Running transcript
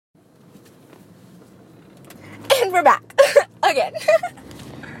And we're back. Again.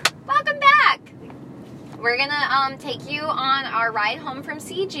 Welcome back. We're gonna take you on our ride home from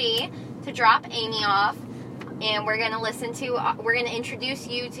CG to drop Amy off, and we're gonna introduce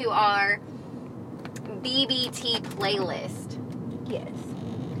you to our BBT playlist. Yes.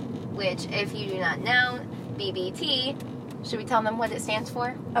 Which, if you do not know, BBT, should we tell them what it stands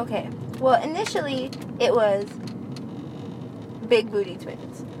for? Okay. Well, initially, it was Big Booty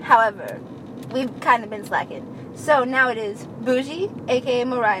Twins. However, we've kind of been slacking. So now it is Bougie, a.k.a.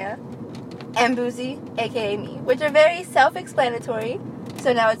 Mariah, and Boozy, a.k.a. me, which are very self-explanatory.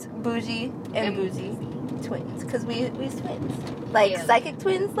 So now it's Bougie and Boozy twins, because we twins. Like, psychic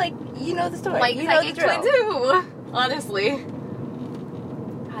twins, like, you know the story. Like, you psychic know the twins who? Honestly.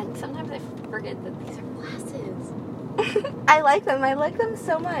 God, sometimes I forget that these are glasses. I like them. I like them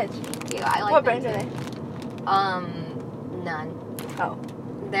so much. Thank you. I like what them brand are they? None. Oh.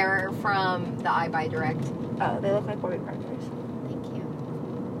 They're from the iBuy Direct. Oh, they look like Warby Parkers. Thank you.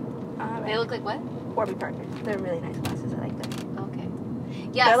 Right. They look like what? Warby Parkers. They're really nice glasses. I like them. Okay.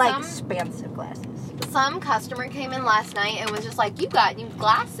 Yeah, they're like expansive glasses. Some customer came in last night and was just like, "You got new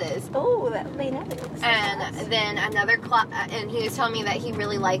glasses." Oh, that they know. And then another and he was telling me that he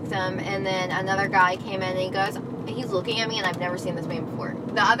really liked them. And then another guy came in and he goes, he's looking at me and I've never seen this man before.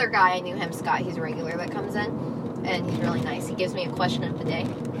 The other guy, I knew him, Scott. He's a regular that comes in, and he's really nice. He gives me a question of the day.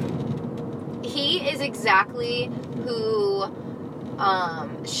 He is exactly who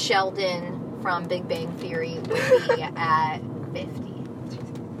Sheldon from Big Bang Theory would be at 50.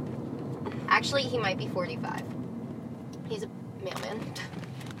 Actually, he might be 45. He's a mailman.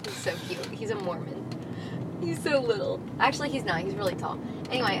 He's so cute. He's a Mormon. He's so little. Actually, he's not. He's really tall.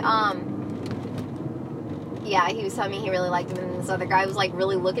 Anyway, yeah, he was telling me he really liked him, and this other guy was like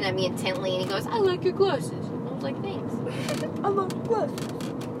really looking at me intently, and he goes, "I like your glasses." I was like, "Thanks." I love your glasses.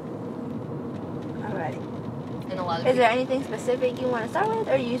 Alright. And a lot of Is there anything specific you want to start with,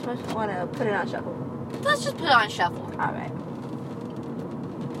 or you just want to put it on shuffle? Let's just put it on shuffle. Alright.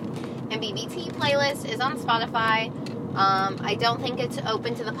 And BBT playlist is on Spotify. I don't think it's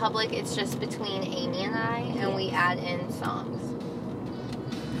open to the public. It's just between Amy and I, and we add in songs.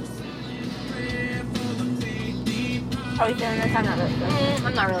 Are we feeling this? I'm not really feeling this.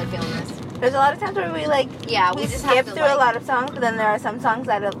 I'm not really feeling this. There's a lot of times where we we just skip have to, through a lot of songs, but then there are some songs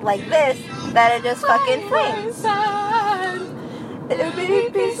that are like this that are just fucking flames. It'll be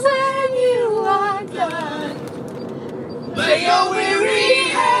peace when you are done. Lay your weary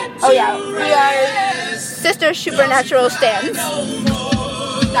head Oh yeah, we are Sister Supernatural stands.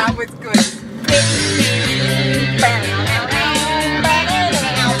 That was good.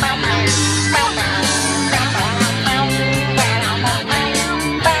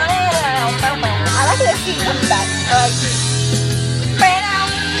 I like that she comes back. I like it.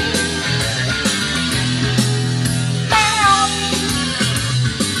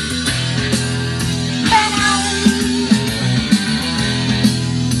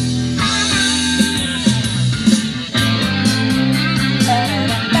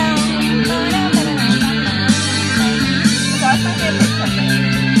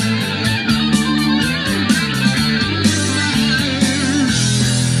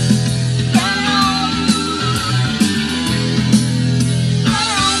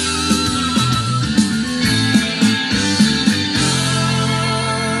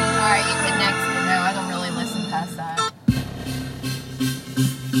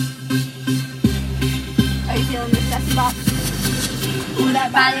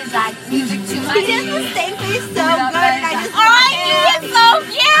 Body's like music to my He does the same face so good, and I just He's so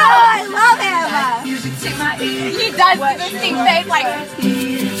cute! Oh, I love him! music to my ear. He does the same face like...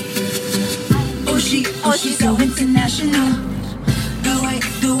 Oh, she's so international. The way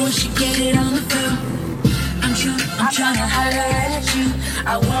she get it on the floor. I'm trying to holler at you.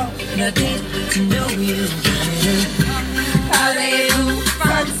 I want nothing to know you. Parlez-vous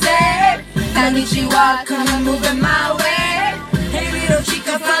français? Konnichiwa, come on, moving my way. Hey, little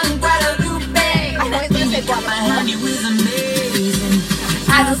chica from Guadalupe. I was gonna say My Guadalupe. honey was amazing.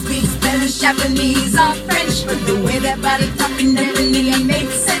 I don't speak Spanish, Japanese, or French, but the way that body talking definitely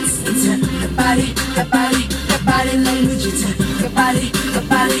makes sense. It's her body language. It's her body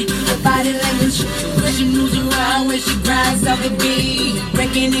language. When she moves around, when she grinds off the beat,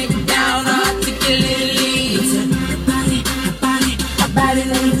 breaking it down articulately. It's her body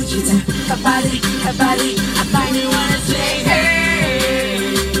language. It's her body. I find it when I say hey.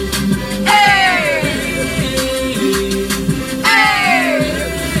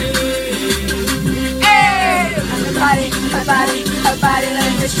 Her body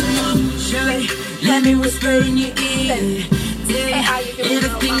language. Shorty, let me whisper in your ear.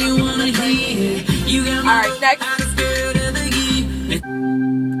 Everything you wanna hear. You got Alright, next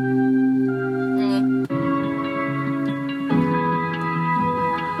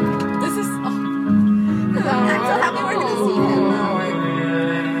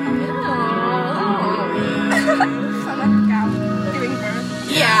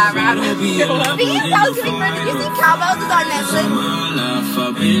Yeah, rattle. Speaking of Dallas Greenberg, did you see Cowbells is on Netflix?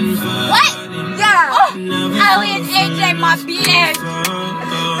 What? Yeah. Oh, Ellie and AJ, my bitch.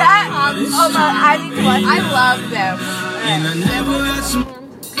 That, oh my, I need to watch I it. love them.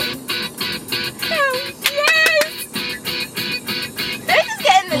 They're just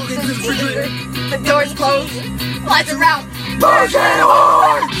getting the doors closed. Lights around.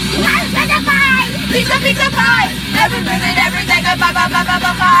 Pizza, pizza pie. Every minute, every second, bye, bye, bye, bye,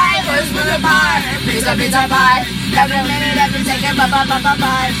 bye, bye. Let's put a pie. Pizza, pizza pie. Every minute, every second, bye, bye, bye, bye,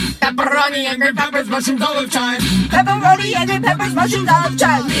 bye. Pepperoni and green peppers, mushrooms, olive thyme. Pepperoni, onion, peppers, mushrooms, olive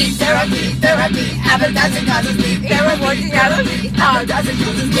thyme. Meat therapy, therapy. Appetizing causes meat. They're working out of me. Appetizing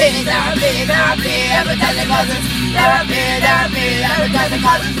causes meat. Therapy, therapy. Appetizing causes therapy, therapy. Appetizing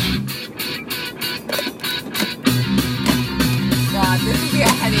causes. God, this would be a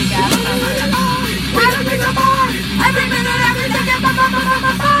headache after. Every minute, every second, bye, bye, bye, bye,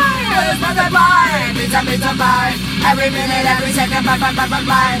 bye, bye. Pizza, pizza pie. Every minute, every second, bye, bye, bye, bye,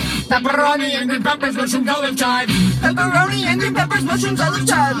 bye. Pepperoni and green peppers, mushrooms, olive thyme. Pepperoni, onion, peppers, mushrooms, olive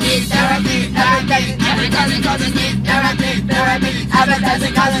thyme. Meat therapy, therapy. Appetizing causes meat therapy, therapy.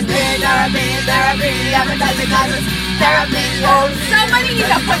 Appetizing causes meat therapy, therapy. Appetizing causes therapy. Oh, somebody needs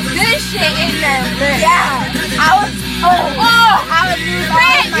to put this shit in there. Yeah, I was. I would lose all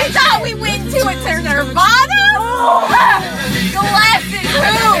Man, my you thought we went to a Nirvana? Glasses,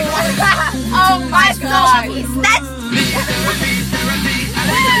 who? Oh my god. That's.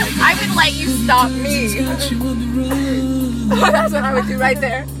 I would let you stop me. That's what I would do right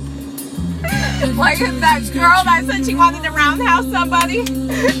there. Like that girl that said she wanted to roundhouse somebody. I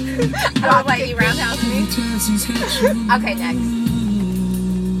would let you roundhouse me. Okay, next.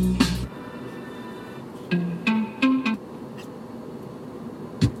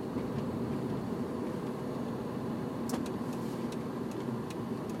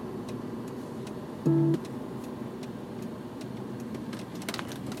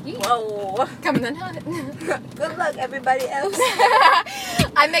 Whoa. Coming in hot. Good luck, everybody else.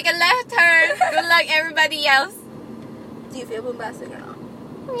 I make a left turn. Good luck, everybody else. Do you feel bombastic or not?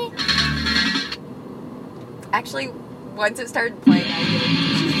 Actually, once it started playing, I did.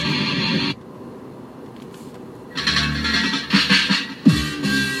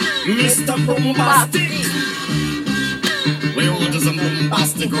 Mr. Bombastic. We order some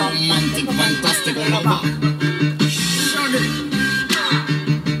bombastic, romantic, fantastic lover.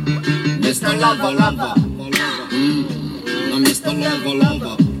 Mr. Lover, lover. Mr. Lover,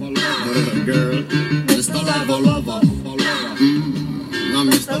 lover. Girl. Mr. Lover, lover.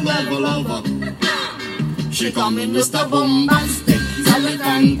 Mr. Lover, lover. She call me Mr. Bombastic. Tell me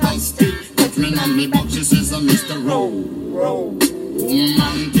fantastic. Touch me on me back. She says I'm Mr. Romantic.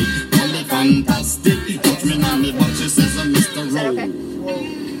 Call me fantastic. Touch me on me back. She says I'm Mr. Is that okay?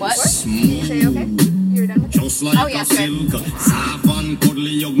 What? Smooth. Say okay? You're done with it? Just like Oh, yeah, a sure. silk, soft and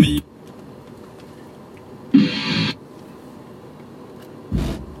cuddly of me.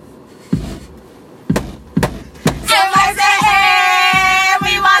 Somebody say, hey,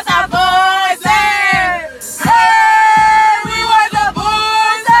 we want some pussy. Hey, we want some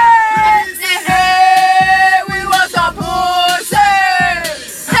pussy. Hey, we want some pussy.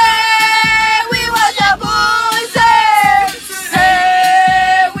 Hey, we want some pussy.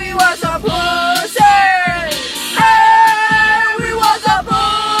 Hey, we want some pussy. Hey, we want some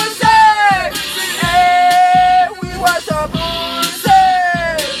pussy. Hey, we want some pussy.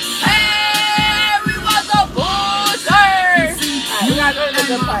 Hey, we want some pussy. We're not going to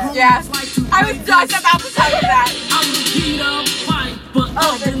the part. Yeah. I was just about to tell you that. I'm the Peter Piper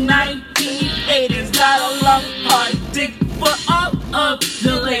of the 1980s. Got a long hard dick for all of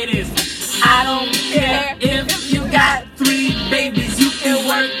the ladies. I don't care if you got 3 babies. You can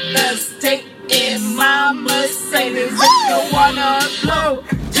work the state in my Mercedes. If you wanna blow,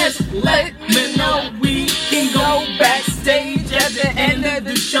 just let me know. We can go backstage at the end of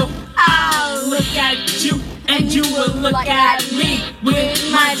the show. I'll look at you and you will look at me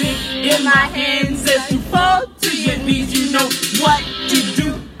with my dick in my hands as you fall to your knees. You know what to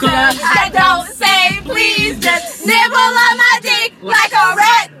do, 'cause I don't say please, just nibble on my dick like a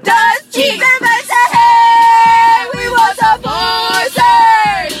rat does cheese. Everybody say, hey, we want some pussy.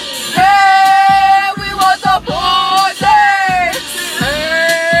 Hey, we want some pussy.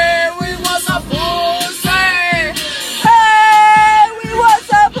 Hey, we want some pussy. Hey, we want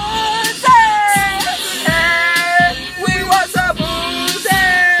some pussy. Hey, we want some pussy.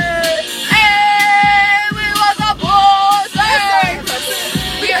 Hey, we want some pussy.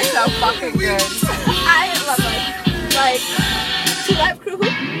 We are so fucking good. I love it. Like, Two Live Crew.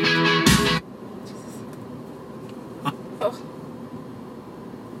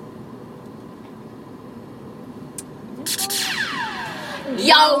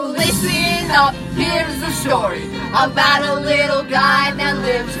 So listen up, here's a story about a little guy that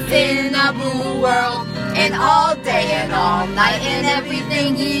lives in a blue world. And all day and all night, and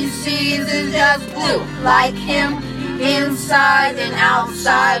everything he sees is just blue. Like him, inside and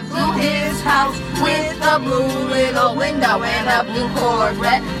outside, blue his house with a blue little window and a blue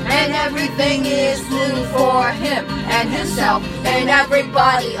Corvette. And everything is blue for him and himself and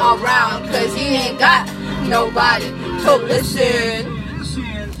everybody around, 'cause he ain't got nobody to listen.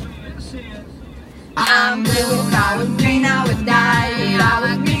 I'm blue, I was green, I was dying. I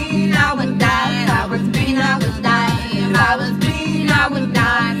was green, I was dying. I was green, I was dying. I was green, I was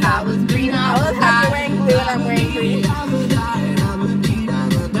dying. I was green, I was dying. You're wearing blue and I'm wearing green. I'm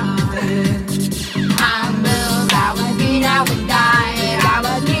blue, I was green, I was dying. I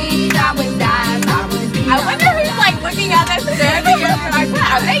was green, I was dying. I was green. I wonder who's like looking at us there because they're like,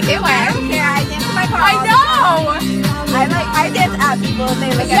 what are they doing? I don't care. I dance in my car. I know. I dance at people and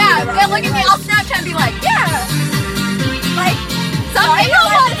they look at me. Yeah, they'll look at me, I'll Snapchat and be like, yeah. Like, Some people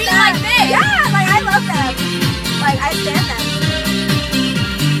won't be like this. yeah, like I love them. Like I stand them.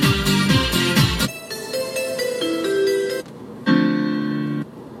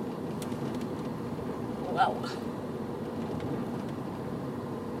 Well.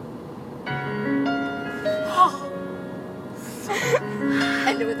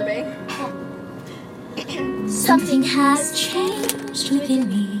 End it with a bang. Something has changed within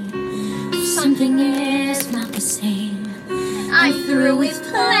me. Something is not the same. I'm through with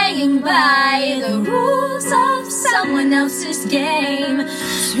playing by the rules of someone else's game.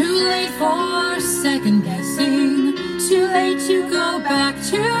 Too late for second guessing. Too late to go back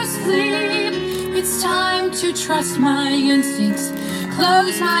to sleep. It's time to trust my instincts.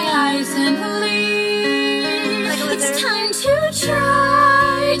 Close my eyes and believe. It's time to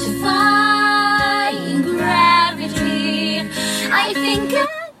try to find gravity. I think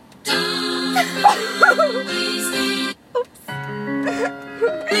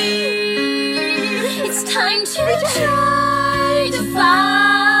it's time to try to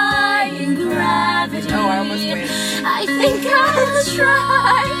find gravity. Oh, I almost went. I think I'll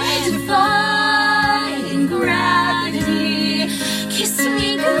try to find gravity. Kiss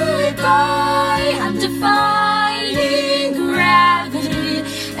me goodbye. I'm defying gravity,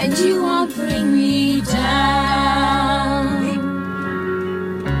 and you won't bring me down.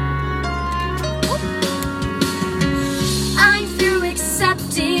 I'm through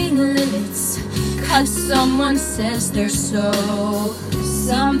accepting limits, 'cause someone says they're so.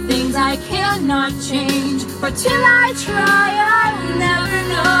 Some things I cannot change, but till I try, I will never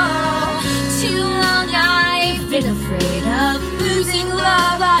know. Too long I've been afraid of losing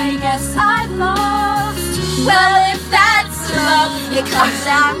love. I guess I've lost. Well, if that's love, it comes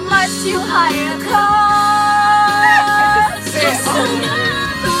at much too high a cost. So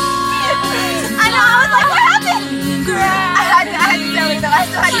I know. I was like, what happened? I had to tell you though. I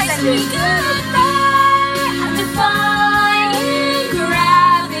still had to send me it. goodbye. I'm defying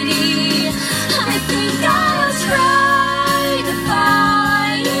gravity. I think I'll try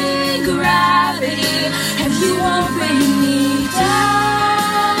defying gravity, and you won't bring me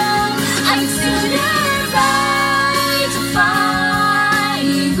down. I'm sooner by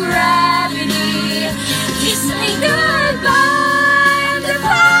defying gravity. Kiss me goodbye. I'm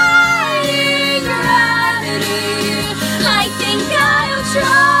defying gravity. I think I'll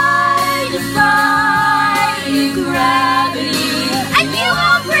try defying gravity, and you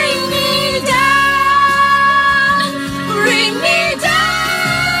won't bring me down. Bring me down.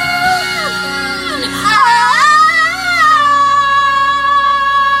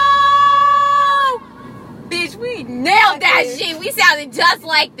 Oh. Bitch, we nailed that shit. We sounded just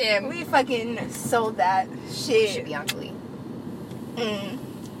like them. We fucking sold that We shit. should be on Glee.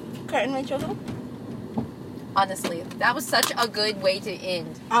 Curtain Rachel. Honestly, that was such a good way to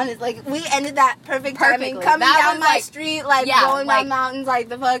end. Honest, like we ended that perfect timing. Perfectly. Coming That down was my like- street, like yeah, going like- down mountains, like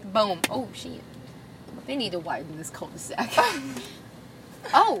the fuck. Boom. Oh, shit. They need to widen this cul-de-sac.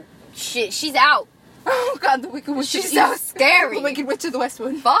 Oh, shit. She's out. Oh god, the Wicked Witch. She's of so East. scary. The Wicked Witch of the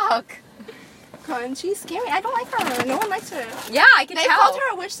Westwood. Fuck. God, and she's scary. I don't like her. No one likes her. Yeah, I can They tell. called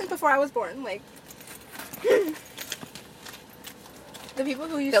her a witch since before I was born. Like the people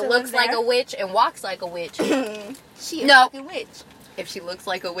who used that to looks live like a witch and walks like a witch. a she is No. like a witch. If she looks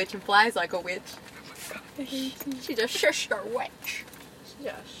like a witch and flies like a witch, she's a sister witch.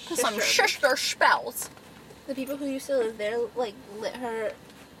 Yeah, Some sister spells. The people who used to live there like lit her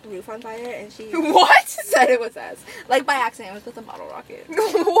roof on fire, and she What? said it was us. Like by accident, it was with a bottle rocket.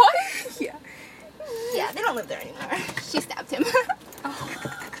 What? Yeah. Yeah, they don't live there anymore. She stabbed him.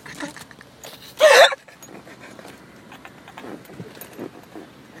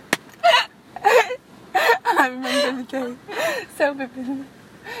 Okay. So Pippin,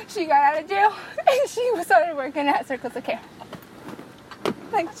 she got out of jail and she started working at Circles of Care.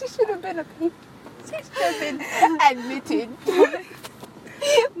 Like, she should have been she should have been admitted.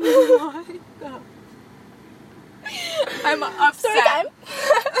 I'm upset. Story time.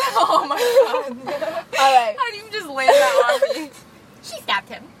 Oh my god. Alright. How do you just land that on me? She stabbed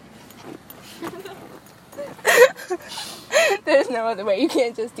him. There's no other way. You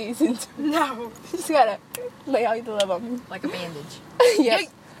can't just decent. No. You just gotta lay all the love on me. Like a bandage. Yes.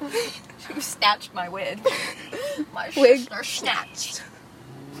 You snatched my wig. My Wig. sister snatched.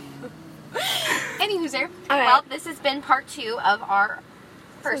 Anywho, sir. All right. Well, this has been part 2 of our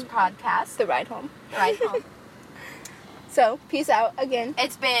first podcast. The ride home. Ride home. So, peace out again.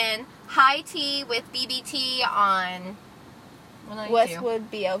 It's been High Tea with BBT on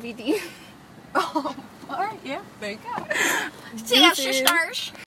Westwood BLVD. Oh, alright, yeah. There you go. See ya, sisters.